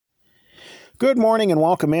Good morning and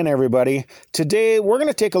welcome in, everybody. Today, we're going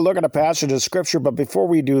to take a look at a passage of Scripture, but before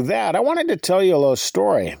we do that, I wanted to tell you a little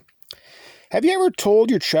story. Have you ever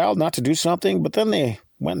told your child not to do something, but then they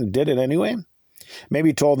went and did it anyway? Maybe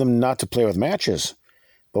you told them not to play with matches,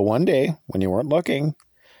 but one day, when you weren't looking,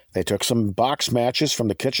 they took some box matches from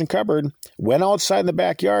the kitchen cupboard, went outside in the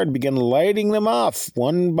backyard, and began lighting them off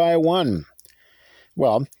one by one.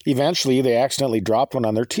 Well, eventually, they accidentally dropped one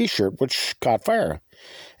on their T-shirt, which caught fire.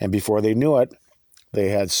 And before they knew it, they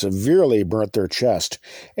had severely burnt their chest.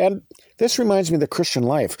 And this reminds me of the Christian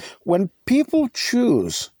life. When people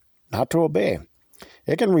choose not to obey,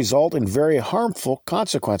 it can result in very harmful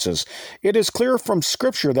consequences. It is clear from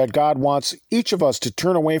Scripture that God wants each of us to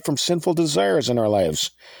turn away from sinful desires in our lives.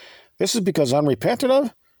 This is because unrepented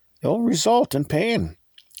of, it will result in pain,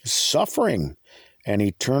 suffering, and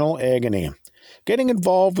eternal agony. Getting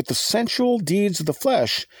involved with the sensual deeds of the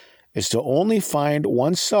flesh is to only find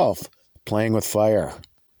oneself playing with fire.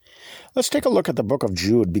 Let's take a look at the book of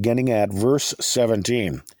Jude, beginning at verse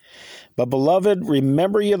 17. But, beloved,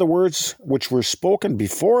 remember ye the words which were spoken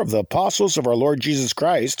before of the apostles of our Lord Jesus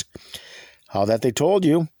Christ, how that they told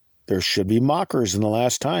you there should be mockers in the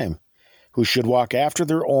last time, who should walk after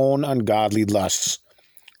their own ungodly lusts.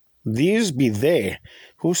 These be they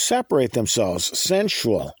who separate themselves,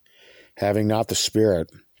 sensual, having not the Spirit.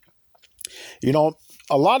 You know,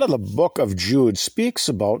 a lot of the book of Jude speaks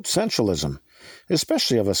about sensualism,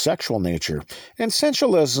 especially of a sexual nature. And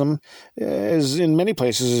sensualism is, in many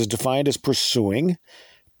places, is defined as pursuing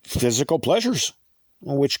physical pleasures,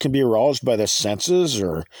 which can be aroused by the senses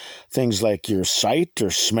or things like your sight or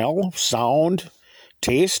smell, sound,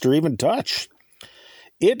 taste, or even touch.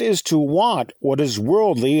 It is to want what is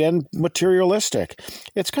worldly and materialistic.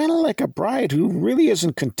 It's kind of like a bride who really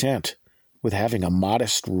isn't content with having a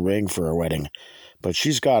modest ring for her wedding, but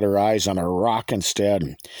she's got her eyes on a rock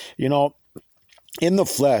instead. You know, in the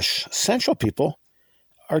flesh, sensual people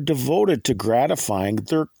are devoted to gratifying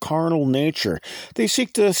their carnal nature. They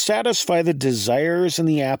seek to satisfy the desires and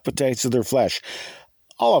the appetites of their flesh.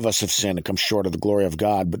 All of us have sinned and come short of the glory of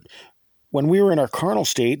God, but when we were in our carnal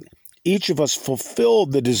state, each of us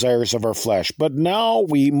fulfilled the desires of our flesh. But now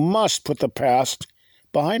we must put the past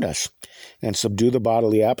behind us and subdue the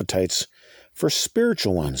bodily appetites for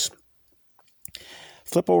spiritual ones.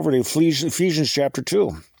 Flip over to Ephesians chapter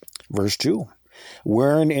 2, verse 2.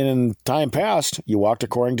 Wherein in time past you walked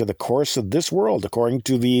according to the course of this world, according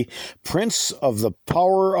to the prince of the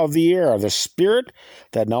power of the air, the spirit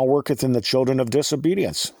that now worketh in the children of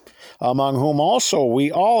disobedience, among whom also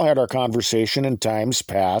we all had our conversation in times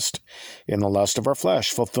past in the lust of our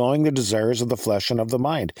flesh, fulfilling the desires of the flesh and of the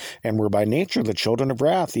mind, and were by nature the children of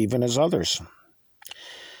wrath, even as others.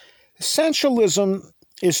 Sensualism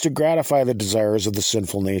is to gratify the desires of the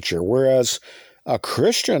sinful nature, whereas a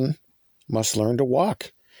Christian must learn to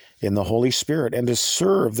walk in the Holy Spirit and to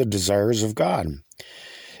serve the desires of God.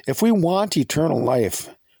 If we want eternal life,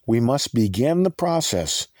 we must begin the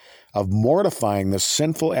process of mortifying the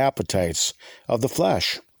sinful appetites of the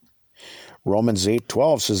flesh. Romans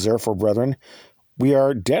 8:12 says, therefore, brethren, we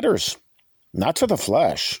are debtors, not to the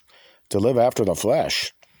flesh, to live after the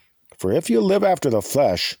flesh. For if you live after the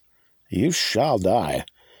flesh, you shall die.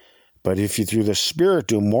 But if you through the Spirit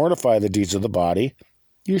do mortify the deeds of the body,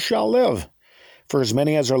 you shall live. For as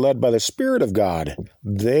many as are led by the Spirit of God,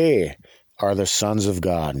 they are the sons of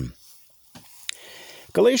God.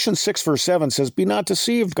 Galatians 6 verse 7 says, be not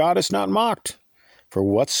deceived, God is not mocked. For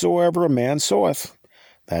whatsoever a man soweth,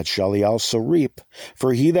 that shall he also reap.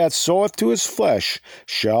 For he that soweth to his flesh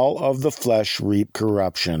shall of the flesh reap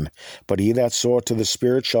corruption. But he that soweth to the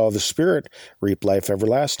Spirit shall of the Spirit reap life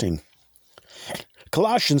everlasting.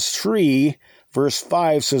 Colossians 3, verse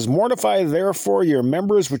 5 says, mortify therefore your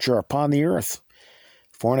members which are upon the earth,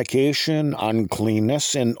 fornication,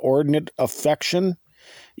 uncleanness, inordinate affection,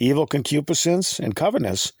 evil concupiscence, and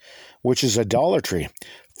covetousness, which is idolatry,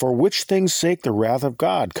 for which things' sake the wrath of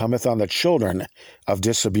God cometh on the children of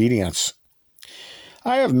disobedience.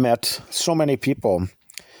 I have met so many people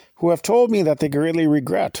who have told me that they greatly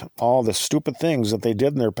regret all the stupid things that they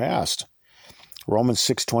did in their past. Romans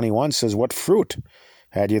 6:21 says, what fruit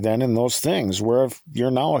had you then in those things whereof you're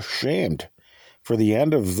now ashamed? For the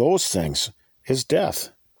end of those things is death.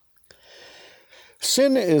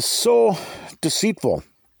 Sin is so deceitful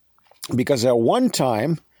because at one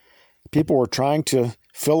time people were trying to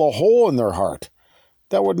fill a hole in their heart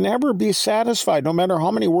that would never be satisfied no matter how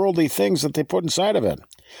many worldly things that they put inside of it.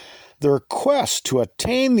 Their quest to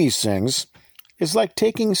attain these things is like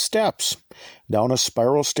taking steps down a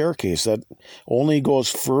spiral staircase that only goes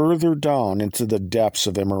further down into the depths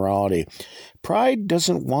of immorality. Pride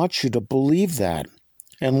doesn't want you to believe that.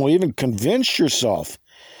 and will even convince yourself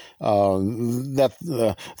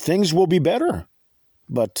that things will be better.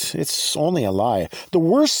 But it's only a lie. The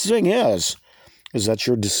worst thing is that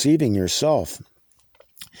you're deceiving yourself.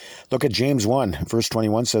 Look at James 1, verse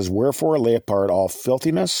 21 says, "Wherefore lay apart all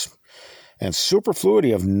filthiness and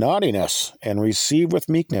superfluity of naughtiness, and receive with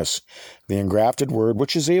meekness the engrafted word,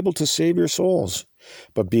 which is able to save your souls.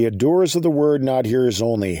 But be doers of the word, not hearers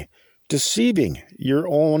only, deceiving your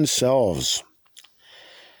own selves."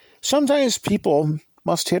 Sometimes people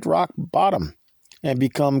must hit rock bottom and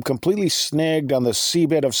become completely snagged on the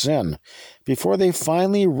seabed of sin before they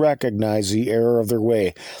finally recognize the error of their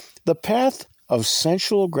way. The path of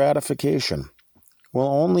sensual gratification will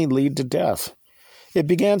only lead to death. It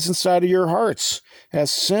begins inside of your hearts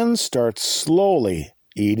as sin starts slowly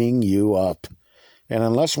eating you up. And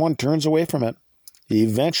unless one turns away from it,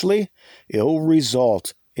 eventually it will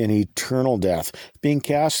result in eternal death, being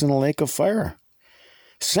cast in a lake of fire.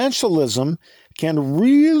 Sensualism can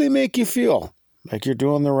really make you feel like you're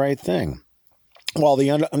doing the right thing, while the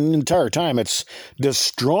entire time it's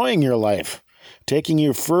destroying your life, taking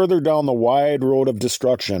you further down the wide road of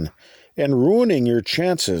destruction, and ruining your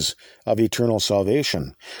chances of eternal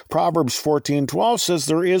salvation. Proverbs 14:12 says,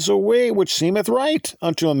 "There is a way which seemeth right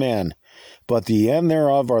unto a man, but the end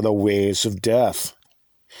thereof are the ways of death."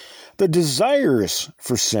 The desires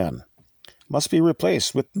for sin must be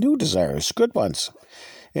replaced with new desires, good ones.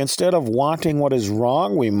 Instead of wanting what is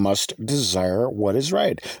wrong, we must desire what is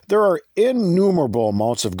right. There are innumerable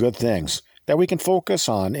amounts of good things that we can focus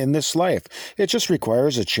on in this life. It just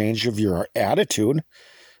requires a change of your attitude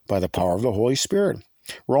by the power of the Holy Spirit.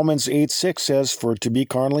 Romans 8:6 says, "For to be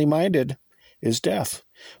carnally minded is death,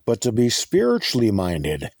 but to be spiritually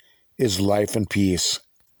minded is life and peace."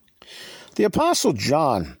 The Apostle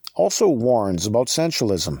John also warns about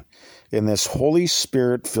sensualism in this Holy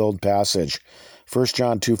Spirit-filled passage. 1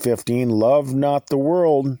 John 2:15, "Love not the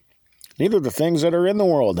world, neither the things that are in the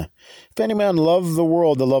world. If any man love the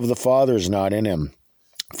world, the love of the Father is not in him.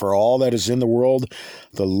 For all that is in the world,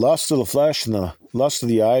 the lust of the flesh and the lust of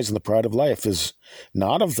the eyes and the pride of life is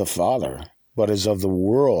not of the Father, but is of the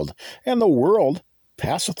world. And the world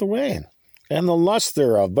passeth away, and the lust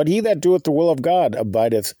thereof. But he that doeth the will of God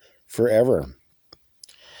abideth forever."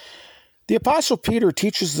 The Apostle Peter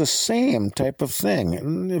teaches the same type of thing.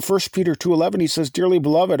 In 1 Peter 2:11, he says, "Dearly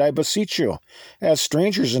beloved, I beseech you, as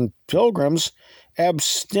strangers and pilgrims,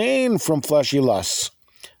 abstain from fleshly lusts,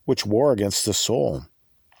 which war against the soul."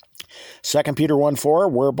 2 Peter 1:4,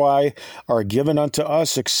 "Whereby are given unto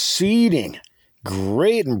us exceeding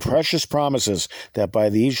great and precious promises, that by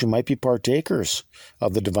these you might be partakers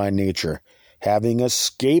of the divine nature, having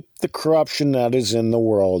escaped the corruption that is in the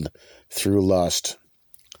world through lust."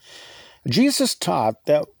 Jesus taught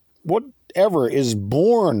that whatever is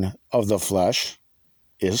born of the flesh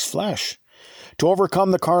is flesh. To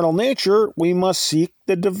overcome the carnal nature, we must seek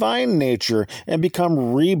the divine nature and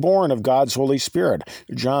become reborn of God's Holy Spirit.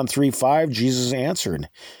 John 3:5, Jesus answered,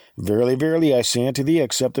 "Verily, verily, I say unto thee,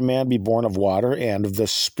 except a man be born of water and of the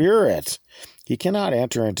Spirit, he cannot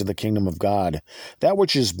enter into the kingdom of God. That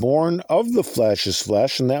which is born of the flesh is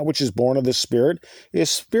flesh, and that which is born of the Spirit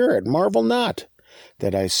is spirit. Marvel not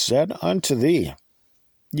that I said unto thee,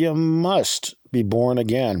 you must be born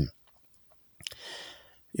again."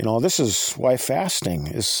 You know, this is why fasting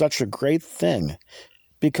is such a great thing,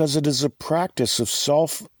 because it is a practice of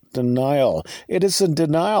self-denial. It is a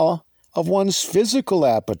denial of one's physical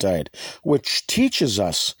appetite, which teaches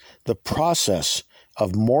us the process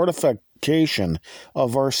of mortification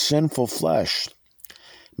of our sinful flesh.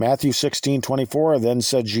 Matthew 16:24, "Then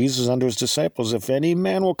said Jesus unto his disciples, If any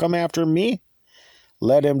man will come after me,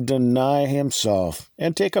 let him deny himself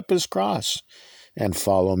and take up his cross and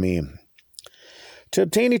follow me." To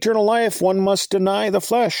obtain eternal life, one must deny the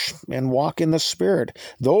flesh and walk in the Spirit.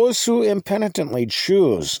 Those who impenitently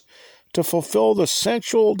choose to fulfill the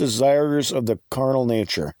sensual desires of the carnal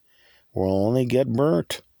nature will only get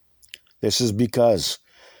burnt. This is because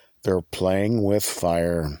they're playing with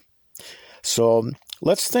fire. So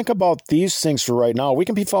let's think about these things for right now. We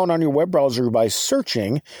can be found on your web browser by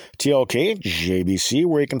searching tlkjbc,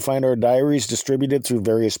 where you can find our diaries distributed through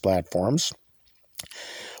various platforms.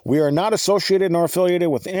 We are not associated nor affiliated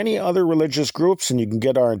with any other religious groups, and you can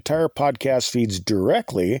get our entire podcast feeds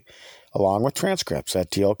directly, along with transcripts, at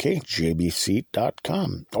tlkjbc.com.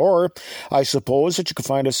 Or I suppose that you can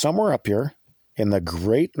find us somewhere up here in the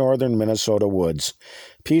great northern Minnesota woods.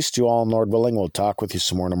 Peace to you all, and Lord willing, we'll talk with you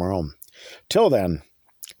some more tomorrow. Till then,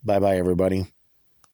 bye-bye, everybody.